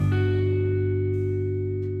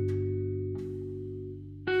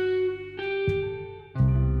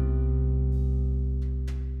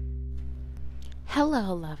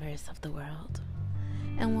Hello, lovers of the world,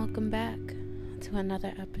 and welcome back to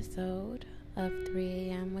another episode of 3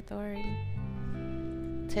 a.m. with Ori.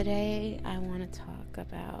 Today, I want to talk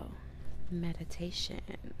about meditation.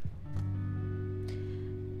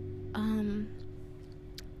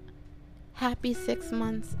 Happy 6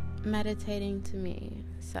 months meditating to me.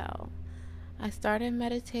 So, I started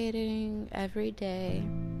meditating every day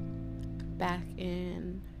back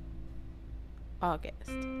in August.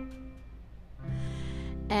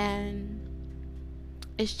 And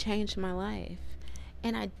it's changed my life.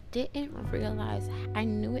 And I didn't realize, I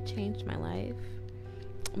knew it changed my life,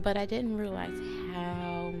 but I didn't realize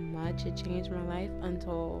how much it changed my life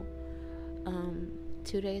until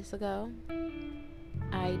 2 days ago.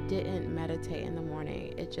 I didn't meditate in the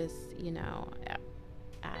morning. It just,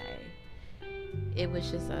 it was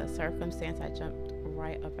just a circumstance I jumped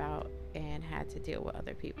right about and had to deal with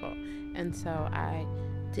other people. And so I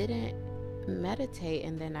didn't meditate,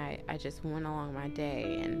 and then I just went along my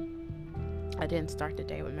day, and I didn't start the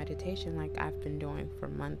day with meditation like I've been doing for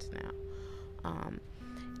months now.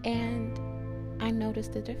 And I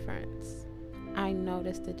noticed the difference. I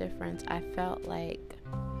felt like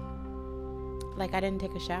I didn't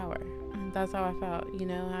take a shower. That's how I felt. You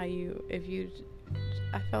know how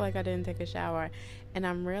I felt like I didn't take a shower, and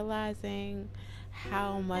I'm realizing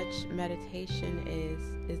how much meditation is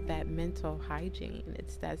that mental hygiene.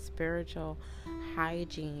 It's that spiritual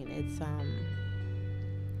hygiene.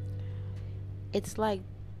 It's like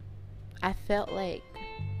I felt like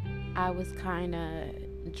I was kind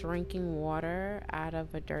of drinking water out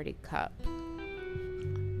of a dirty cup.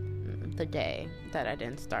 The day that I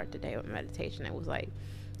didn't start the day with meditation, it was like,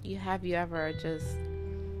 you ever just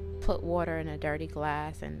put water in a dirty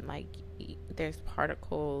glass and like there's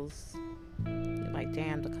particles, like,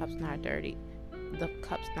 damn, the cup's not dirty, the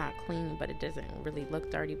cup's not clean, but it doesn't really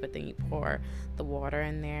look dirty, but then you pour the water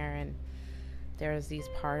in there and there's these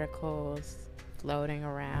particles floating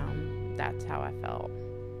around. That's how I felt.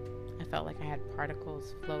 I felt like I had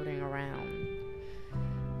particles floating around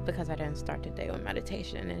because I didn't start the day with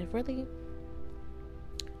meditation, and it really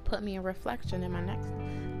put me in reflection in my next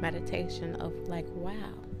meditation of like,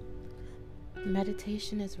 wow,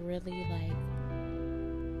 meditation is really like,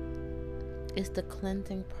 it's the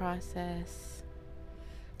cleansing process.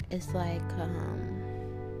 It's like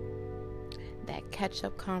that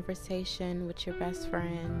catch-up conversation with your best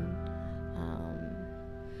friend.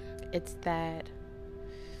 It's that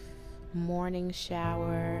morning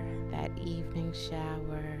shower, that evening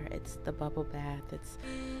shower. It's the bubble bath.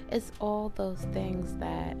 It's all those things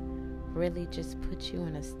that really just put you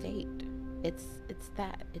in a state. It's a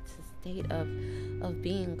state of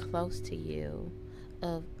being close to you,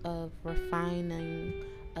 of refining,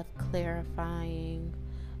 of clarifying,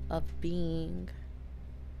 of being,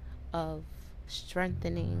 of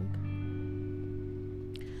strengthening.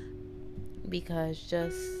 Because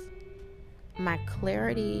just my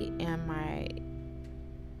clarity and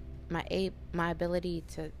my ability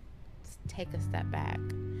to take a step back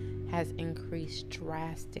has increased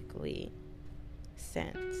drastically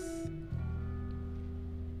since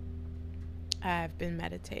I've been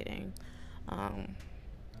meditating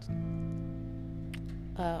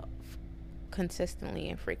consistently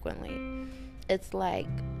and frequently. It's like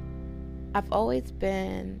I've always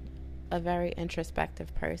been a very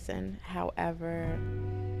introspective person. However,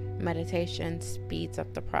 meditation speeds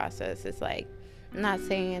up the process. It's like, I'm not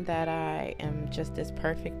saying that I am just this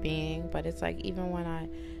perfect being, but it's like, even when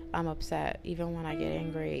I'm upset, even when I get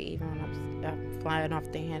angry, even when I'm flying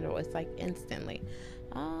off the handle, it's like instantly,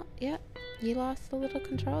 you lost a little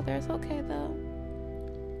control there. It's okay though,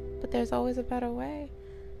 but there's always a better way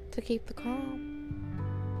to keep the calm.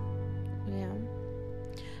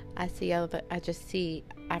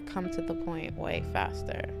 I come to the point way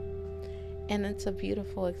faster, and it's a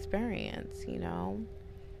beautiful experience,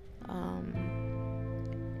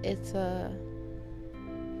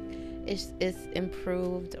 it's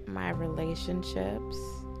improved my relationships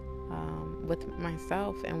with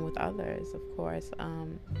myself and with others, of course.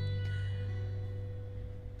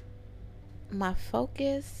 My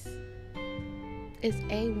focus is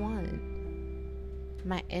A1.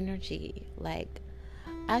 My energy, like,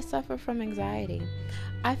 I suffer from anxiety.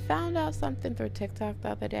 I found out something through TikTok the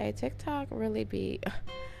other day. TikTok really be,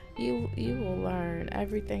 you will learn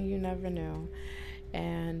everything you never knew.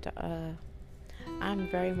 And I'm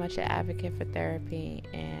very much an advocate for therapy,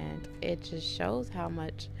 and it just shows how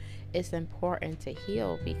much it's important to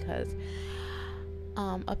heal, because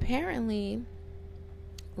apparently,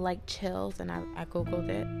 like, chills, and I googled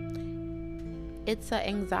it,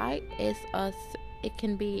 it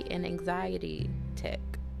can be an anxiety tick.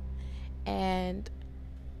 And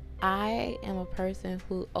I am a person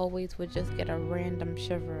who always would just get a random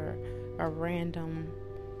shiver, a random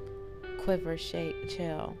quiver, shake,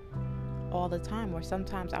 chill all the time, or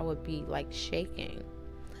sometimes I would be like shaking.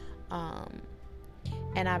 Um,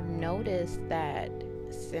 and I've noticed that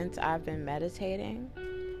since I've been meditating,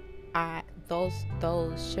 I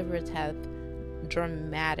those shivers have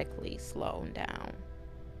dramatically slowed down.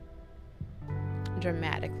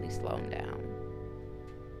 Dramatically slowed down.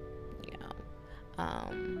 You know,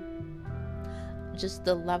 just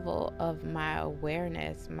the level of my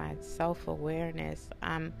awareness, my self-awareness.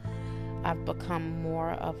 I've become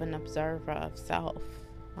more of an observer of self,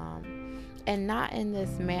 and not in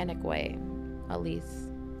this manic way, at least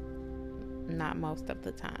not most of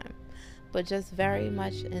the time, but just very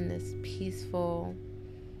much in this peaceful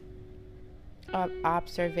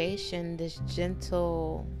observation, this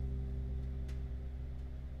gentle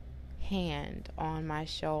hand on my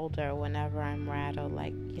shoulder whenever I'm rattled,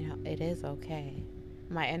 like, it is okay.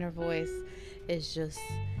 My inner voice is just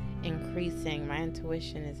increasing. My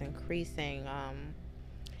intuition is increasing.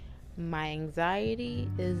 My anxiety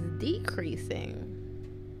is decreasing.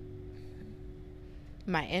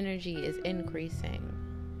 My energy is increasing.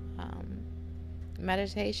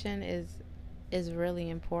 Meditation is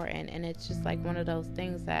really important, and it's just like one of those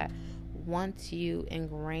things that once you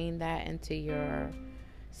ingrain that into your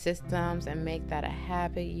systems and make that a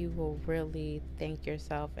habit, you will really thank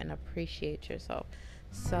yourself and appreciate yourself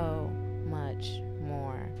so much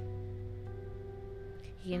more.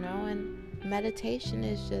 And meditation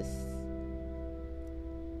is just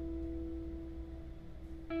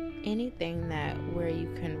anything that where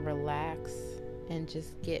you can relax and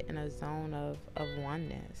just get in a zone of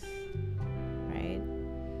oneness, right?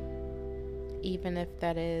 Even if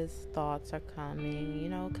that is thoughts are coming,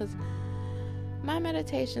 because my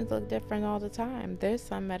meditations look different all the time. There's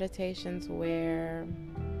some meditations where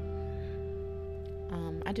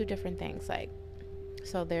I do different things.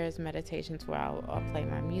 So there's meditations where I'll play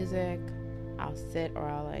my music, I'll sit or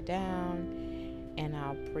I'll lie down, and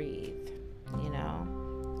I'll breathe.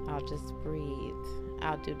 I'll just breathe.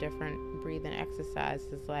 I'll do different breathing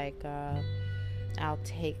exercises, like I'll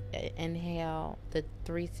take inhale, the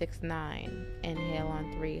 3-6-9. Inhale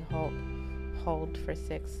on 3, hold for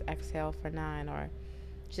 6, exhale for 9, or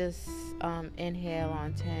just inhale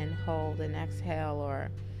on 10, hold and exhale, or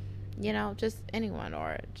just anyone,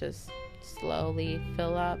 or just slowly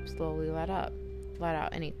fill up, slowly let out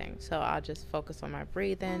anything. So I'll just focus on my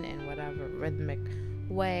breathing in whatever rhythmic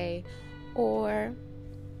way, or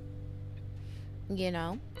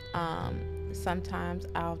sometimes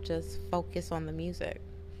I'll just focus on the music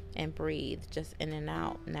and breathe just in and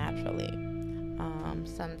out naturally.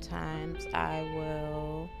 Sometimes I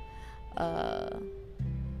will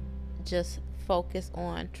just focus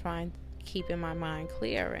on trying to keeping my mind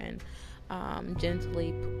clear and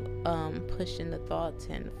gently pushing the thoughts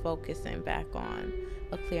and focusing back on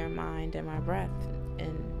a clear mind and my breath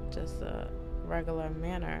in just a regular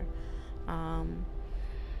manner.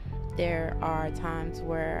 There are times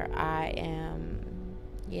where I am,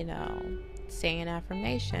 saying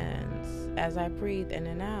affirmations as I breathe in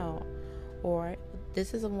and out, or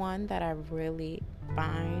this is one that I really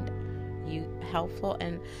find helpful,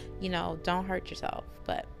 and don't hurt yourself,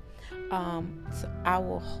 but so I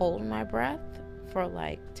will hold my breath for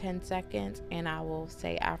like 10 seconds and I will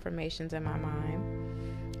say affirmations in my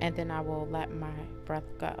mind, and then I will let my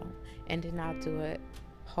breath go, and then I'll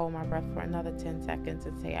hold my breath for another 10 seconds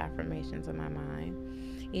and say affirmations in my mind,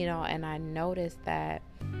 and I notice that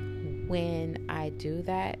when I do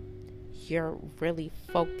that, you're really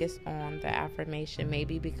focused on the affirmation,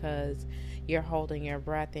 maybe because you're holding your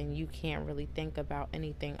breath and you can't really think about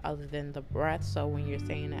anything other than the breath. So when you're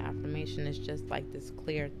saying the affirmation, it's just like this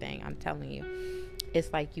clear thing. I'm telling you,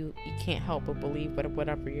 it's like you can't help but believe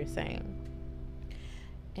whatever you're saying.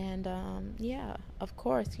 And of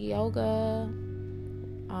course, yoga,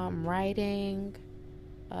 writing,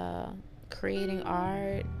 creating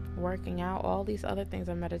art, working out, all these other things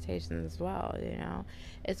are meditations as well.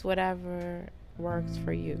 It's whatever works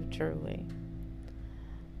for you, truly.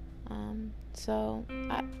 So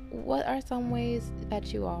what are some ways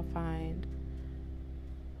that you all find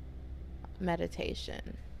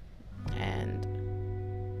meditation, and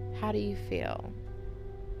how do you feel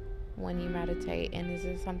when you meditate? And is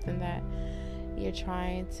it something that you're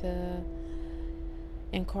trying to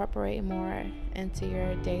incorporate more into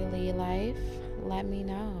your daily life? Let me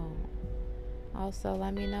know. Also,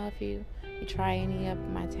 let me know if you try any of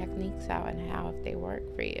my techniques out and if they work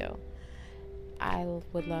for you. I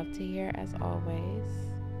would love to hear, as always.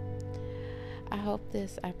 I hope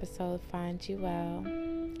this episode finds you well,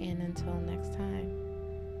 and until next time.